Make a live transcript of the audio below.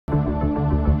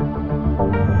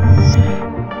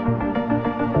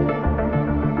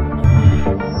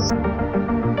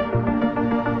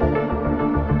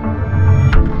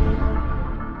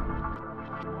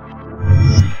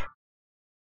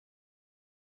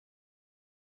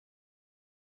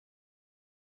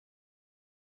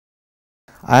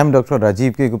I am Dr.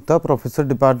 Rajiv K Gupta, Professor,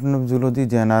 Department of Zoology,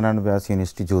 Narayan, Vyas,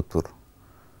 University, Jodhpur.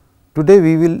 Today,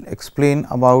 we will explain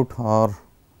about or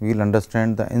we will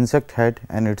understand the insect head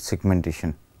and its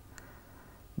segmentation.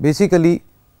 Basically,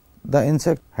 the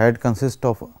insect head consists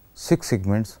of 6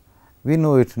 segments. We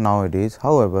know it nowadays.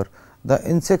 However, the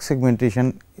insect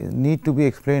segmentation need to be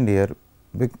explained here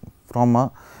from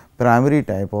a primary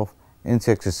type of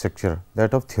insect structure,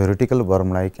 that of theoretical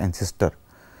worm-like ancestor.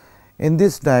 In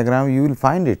this diagram, you will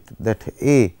find it that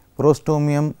A,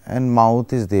 prostomium and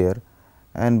mouth is there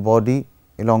and body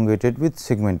elongated with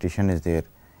segmentation is there.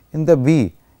 In the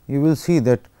B, you will see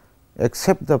that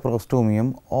except the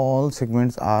prostomium, all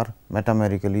segments are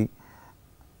metamerically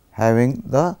having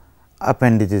the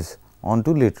appendages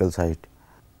onto lateral side.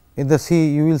 In the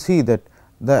C, you will see that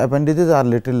the appendages are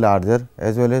little larger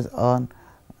as well as an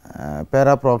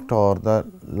paraprocta or the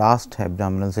last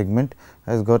abdominal segment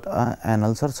has got an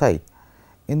anal cerci.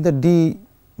 In the D,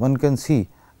 one can see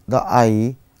the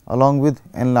eye along with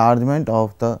enlargement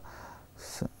of the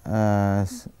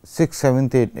 6th, 7th,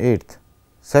 8th,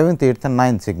 7th, 8th and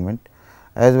 9th segment,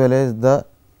 as well as the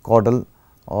caudal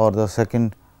or the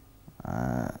second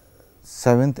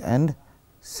 7th and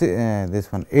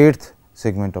this one 8th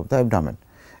segment of the abdomen.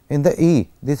 In the E,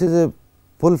 this is a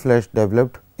full flesh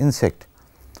developed insect.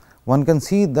 One can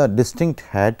see the distinct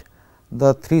head,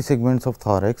 the 3 segments of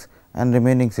thorax and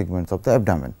remaining segments of the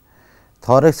abdomen.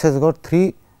 Thorax has got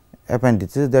 3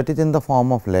 appendages, that is in the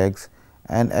form of legs,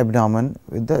 and abdomen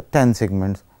with the 10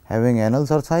 segments having anal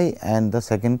cerci and the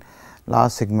second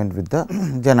last segment with the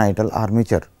genital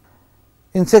armature.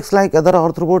 Insects like other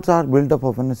arthropods are built up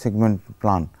of a segment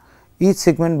plan. Each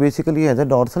segment basically has a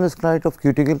dorsal sclerites of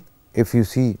cuticle. If you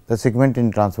see the segment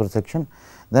in transverse section,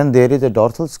 then there is a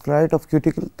dorsal sclerites of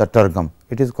cuticle, the tergum,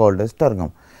 it is called as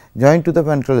tergum, joined to the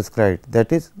ventral sclerite,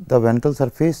 that is the ventral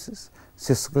surface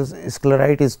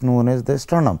sclerite is known as the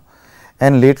sternum,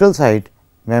 and lateral side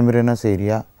membranous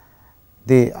area,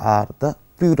 they are the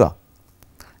pleura.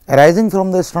 Arising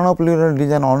from the sternopleural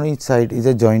region on each side is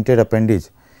a jointed appendage.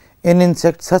 In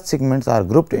insects, such segments are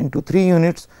grouped into 3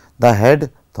 units, the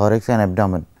head, thorax and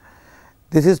abdomen.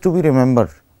 This is to be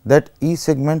remembered that each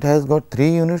segment has got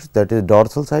 3 units, that is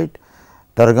dorsal side,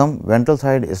 tergum, ventral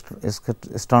side,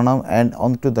 sternum, and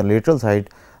onto the lateral side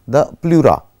the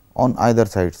pleura on either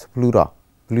sides, pleura,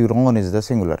 pleuron is the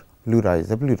singular, pleura is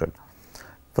the plural.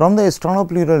 From the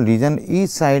sternopleural region, each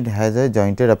side has a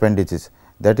jointed appendages,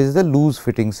 that is the loose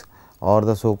fittings or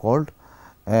the so called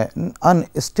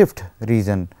unstiffed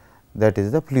region, that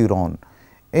is the pleuron.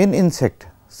 In insect,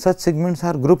 such segments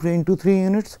are grouped into 3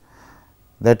 units,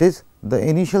 that is the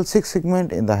initial 6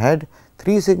 segment in the head,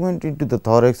 3 segment into the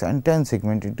thorax and 10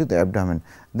 segment into the abdomen,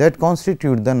 that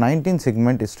constitute the 19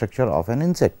 segment structure of an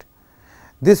insect.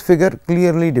 This figure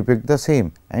clearly depicts the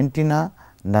same: antenna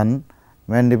none,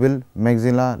 mandible,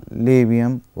 maxilla,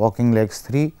 labium, walking legs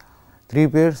 3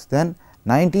 pairs, then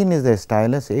 19 is the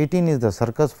stylus, 18 is the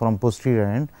circus from posterior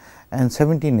end and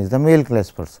 17 is the male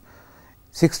claspers,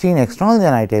 16 external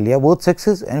genitalia both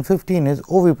sexes and 15 is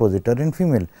ovipositor in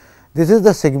female. This is the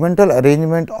segmental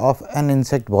arrangement of an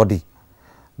insect body.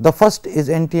 The first is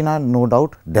antenna, no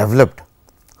doubt developed.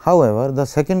 However, the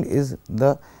second is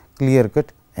the clear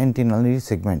cut antennary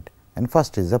segment and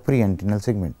first is the pre-antennal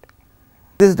segment.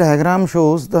 This diagram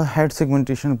shows the head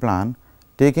segmentation plan,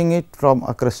 taking it from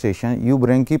a crustacean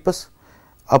Eubranchipus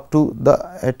up to the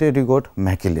pterygote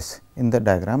Machillis in the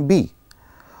diagram B.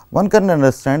 One can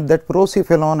understand that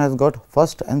Procephalon has got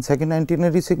first and second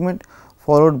antennary segment,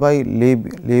 followed by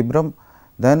labrum,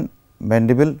 then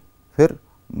mandible, फिर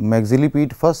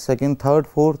maxillipede first, second, third,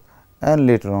 fourth and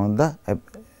later on the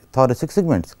thoracic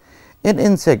segments. In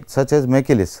insects such as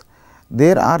Machillis,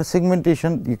 there are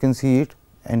segmentation, you can see it,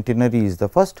 antennary is the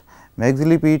first,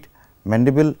 maxillipede,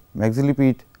 mandible,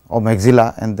 maxillipede or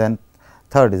maxilla and then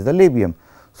third is the labium.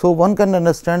 So, one can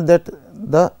understand that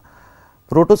the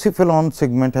Protocephalon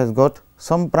segment has got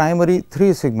some primary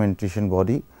 3 segmentation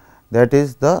body, that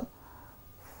is the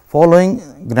following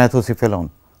Gnathocephalon.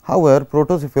 However,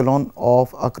 Protocephalon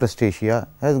of a crustacea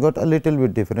has got a little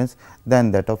bit difference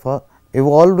than that of a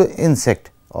evolved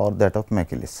insect or that of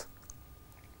Machillis.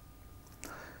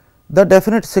 The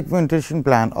definite segmentation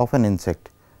plan of an insect,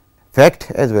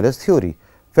 fact as well as theory.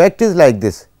 Fact is like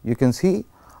this: you can see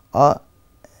a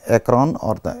acron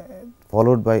or the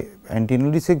followed by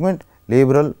antennary segment,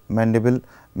 labral, mandible,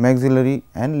 maxillary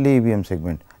and labium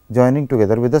segment joining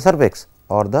together with the cervix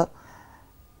or the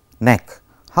neck.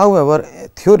 However,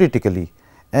 theoretically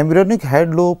embryonic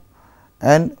head lobe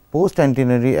and post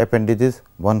antennary appendages,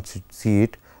 one should see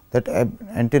it, that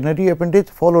antennary appendage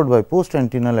followed by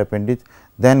post-antennal appendage,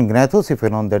 then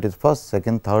gnathocephalon, that is first,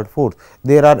 second, third, fourth.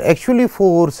 There are actually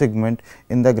 4 segments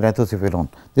in the gnathocephalon.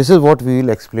 This is what we will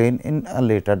explain in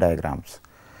later diagrams.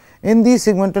 In these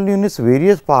segmental units,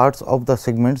 various parts of the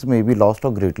segments may be lost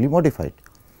or greatly modified.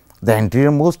 The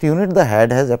anteriormost unit, the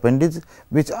head, has appendages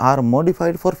which are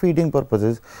modified for feeding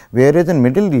purposes, whereas in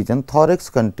middle region, thorax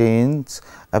contains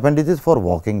appendages for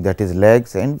walking, that is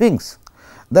legs and wings.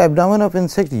 The abdomen of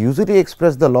insect usually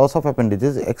express the loss of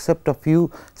appendages, except a few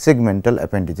segmental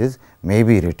appendages may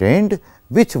be retained,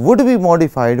 which would be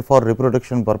modified for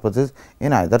reproduction purposes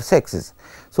in either sexes.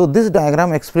 So, this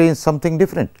diagram explains something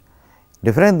different.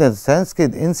 Different in sense कि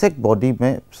insect body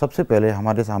में सबसे पहले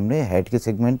हमारे सामने head के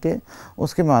segment है,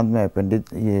 उसके बाद में अपेंडिज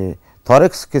ये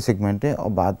थॉरैक्स के सेगमेंट है और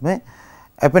बाद में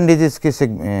अपेंडिजेस के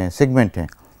सेगमेंट हैं।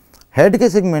 हेड के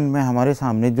सेगमेंट में हमारे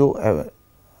सामने जो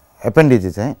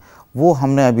अपेंडिजेस हैं वो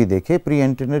हमने अभी देखे, pre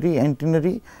antennary,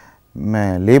 antennary,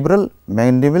 labral,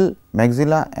 mandible,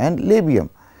 maxilla and labium.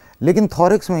 लेकिन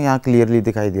थॉरैक्स में यहाँ क्लियरली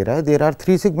दिखाई दे रहा है देयर आर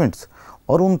 3 सेगमेंट्स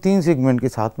और उन 3 सेगमेंट के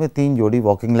साथ में 3 जोड़ी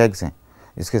वॉकिंग लेग्स हैं,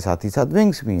 इसके साथ ही साथ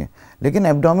विंग्स भी हैं। लेकिन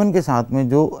एब्डोमेन के साथ में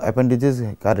जो अपेंडिजेस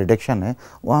का रिडक्शन है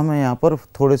वो हमें यहाँ पर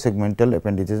थोड़े सेगमेंटल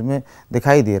अपेंडिजेस में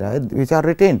दिखाई दे रहा है विच आर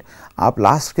रिटेन्ड। आप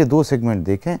लास्ट के 2 सेगमेंट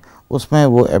देखें उसमें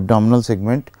वो एब्डोमिनल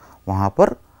सेगमेंट वहाँ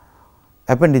पर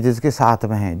अपेंडिजेस के साथ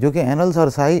में हैं जो कि एनल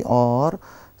सरसाई और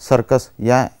सर्कस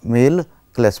या मेल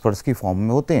क्लेस्पर्स की फॉर्म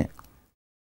में होते हैं।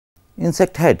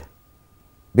 Insect head,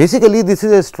 basically this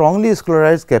is a strongly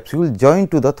sclerosed capsule joined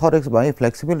to the thorax by a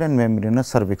flexible and membranous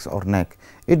cervix or neck.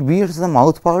 It bears the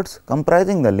mouth parts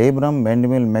comprising the labrum,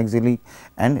 mandible, maxillae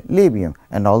and labium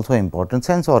and also important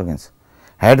sense organs.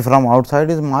 Head from outside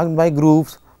is marked by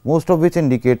grooves, most of which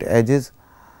indicate edges,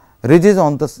 ridges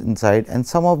on the inside, and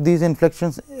some of these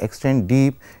inflections extend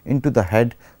deep into the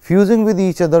head, fusing with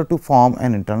each other to form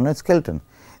an internal skeleton.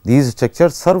 These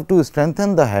structures serve to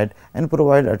strengthen the head and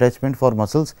provide attachment for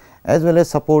muscles as well as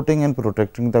supporting and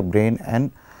protecting the brain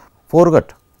and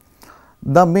foregut.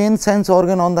 The main sense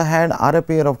organ on the head are a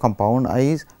pair of compound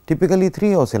eyes, typically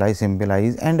 3 ocelli, simple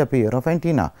eyes, and a pair of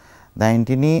antennae. The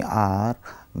antennae are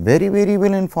very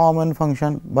variable in form and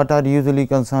function, but are usually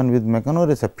concerned with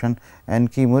mechanoreception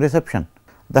and chemoreception.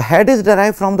 The head is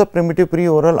derived from the primitive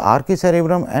preoral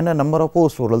archicerebrum and a number of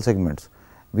postoral segments.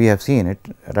 We have seen it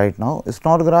right now.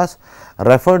 Snodgrass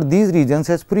referred these regions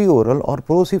as preoral or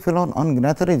procephalon on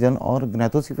gnathoregion or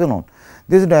gnathocephalon.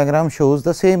 This diagram shows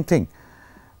the same thing.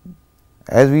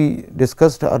 As we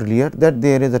discussed earlier that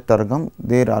there is a tergum,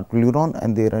 there are pleuron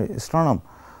and there are sternum.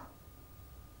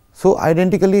 So,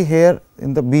 identically here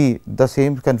in the B the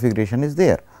same configuration is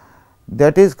there,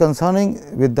 that is concerning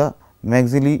with the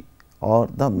maxillae or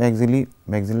the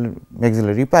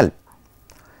maxillary pulp.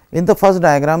 In the first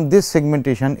diagram, this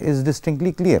segmentation is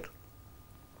distinctly clear.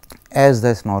 As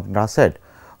the Snodgrass said,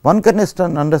 one can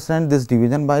understand this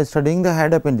division by studying the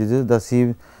head appendages, the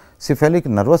cephalic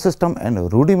nervous system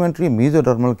and rudimentary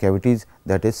mesodermal cavities,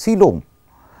 that is coelom.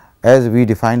 As we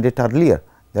defined it earlier,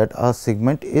 that a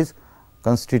segment is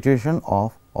constitution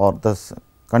of or the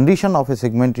condition of a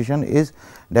segmentation is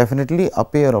definitely a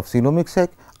pair of coelomic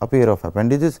sac, a pair of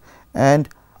appendages and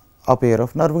a pair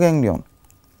of nerve ganglion.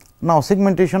 Now,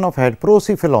 segmentation of head,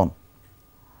 procephalon.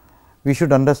 We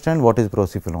should understand what is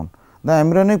procephalon. The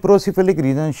embryonic procephalic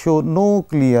region show no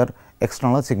clear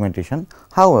external segmentation.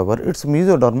 However, its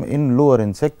mesoderm in lower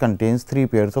insect contains 3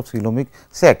 pairs of coelomic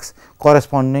sacs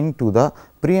corresponding to the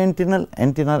preantennal,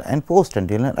 antennal and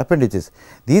postantennal appendages.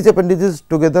 These appendages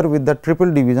together with the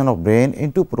triple division of brain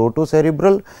into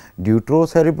protocerebral,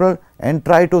 deuterocerebral and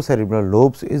tritocerebral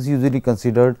lobes is usually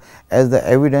considered as the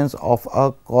evidence of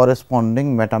a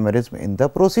corresponding metamerism in the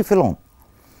procephalon.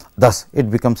 Thus, it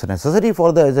becomes necessary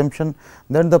for the assumption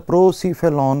that the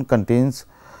procephalon contains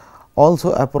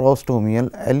also a prostomial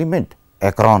element,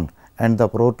 acron, and the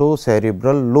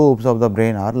protocerebral lobes of the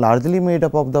brain are largely made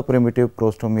up of the primitive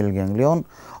prostomial ganglion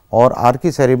or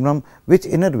archicerebrum which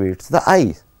innervates the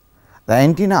eyes. The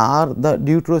antennae are the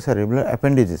deuterocerebral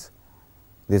appendages.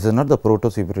 This is not the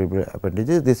protocerebral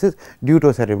appendages, this is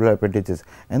deuterocerebral appendages,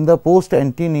 and the post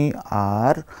antennae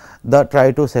are the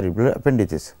tritocerebral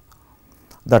appendages.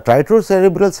 The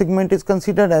tritocerebral segment is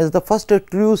considered as the first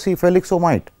true cephalic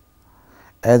somite.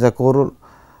 As a corollary,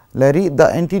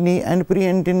 the antennae and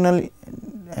preantennal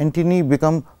antennae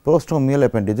become prostomial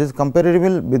appendages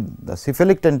comparable with the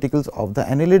cephalic tentacles of the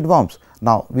annelid worms.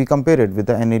 Now, we compare it with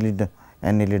the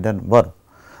annelid worm.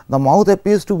 The mouth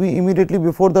appears to be immediately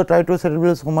before the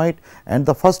tritocerebral somite, and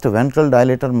the first ventral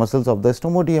dilator muscles of the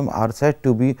stomodium are said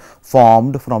to be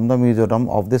formed from the mesoderm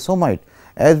of the somite,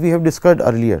 as we have discussed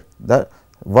earlier, the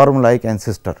worm like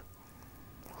ancestor.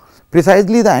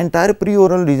 Precisely the entire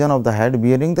preoral region of the head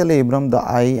bearing the labrum, the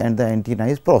eye and the antenna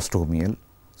is prostomial.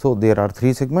 So, there are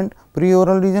 3 segment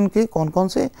preoral region के कौन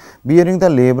से bearing the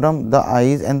labrum, the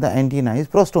eyes and the antenna is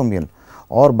prostomial.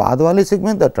 और बाद वाले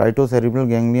segment the tritocerebral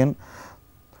ganglion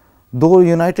though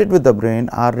united with the brain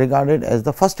are regarded as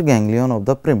the first ganglion of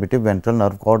the primitive ventral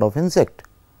nerve cord of insect.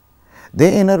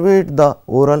 They innervate the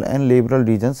oral and labral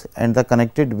regions and are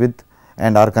connected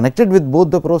with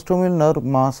both the prostomial nerve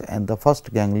mass and the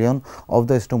first ganglion of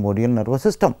the stomodial nervous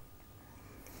system.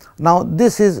 Now,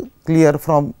 this is clear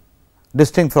from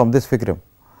distinct from this figure.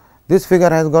 This figure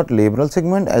has got labral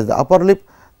segment as the upper lip,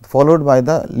 followed by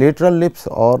the lateral lips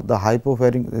or the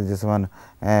hypopharynx, this one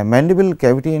mandible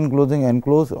cavity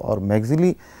enclosed or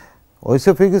maxilla,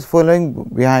 oesophagus following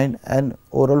behind and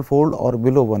oral fold or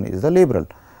below one is the labral.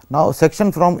 Now,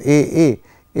 section from AA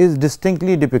is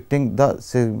distinctly depicting the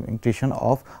segmentation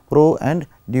of pro and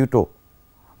deuto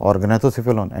or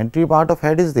gnathocephalon. Entry part of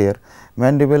head is there,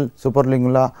 mandible,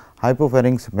 superlingula,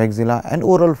 hypopharynx, maxilla and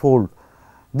oral fold.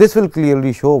 This will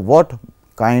clearly show what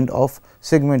kind of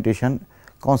segmentation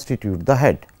constitute the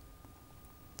head.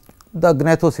 The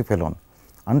gnathocephalon.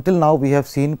 Until now we have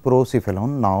seen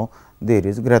procephalon, now there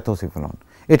is gnathocephalon.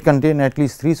 It contains at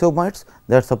least 3 somites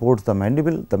that supports the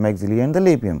mandible, the maxillae and the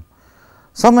labium.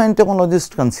 Some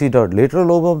entomologists considered lateral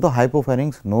lobe of the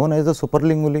hypopharynx known as the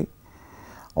superlingulae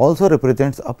also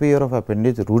represents a pair of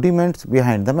appendage rudiments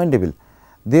behind the mandible.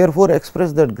 Therefore,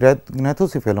 express that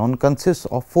gnathocephalon consists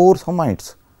of 4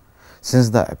 somites. Since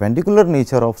the appendicular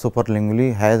nature of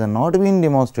superlingulae has not been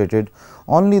demonstrated,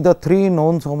 only the 3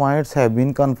 known somites have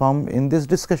been confirmed in this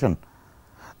discussion.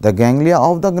 The ganglia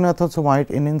of the gnathosomite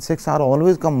in insects are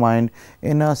always combined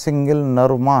in a single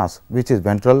nerve mass, which is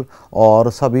ventral or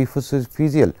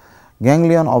subesophageal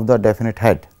ganglion of the definite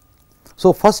head.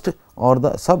 So, first or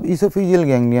the subesophageal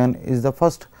ganglion is the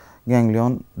first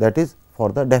ganglion, that is for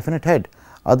the definite head.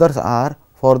 Others are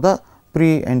for the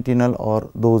pre-antennal or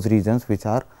those regions which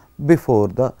are before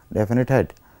the definite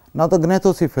head. Now, the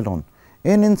gnathocephalon.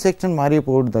 In insect and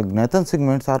myriapod, the gnathon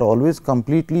segments are always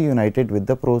completely united with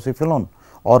the procephalon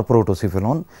or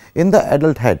protocephalon in the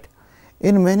adult head.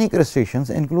 In many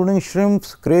crustaceans including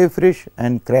shrimps, crayfish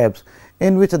and crabs,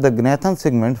 in which the gnathon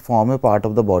segments form a part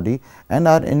of the body and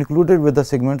are included with the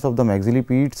segments of the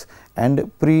maxillipedes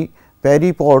and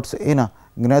peripods in a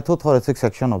gnathothoracic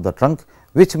section of the trunk,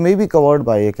 which may be covered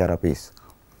by a carapace.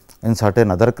 In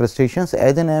certain other crustaceans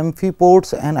as in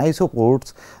amphipods and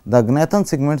isopods, the gnathon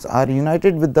segments are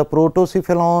united with the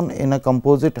protocephalon in a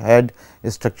composite head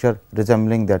structure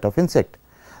resembling that of insect.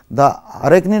 The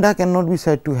arachnida cannot be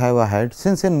said to have a head,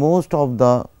 since in most of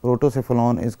the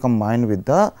protocephalon is combined with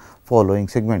the following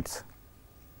segments.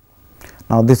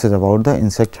 Now, this is about the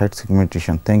insect head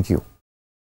segmentation. Thank you.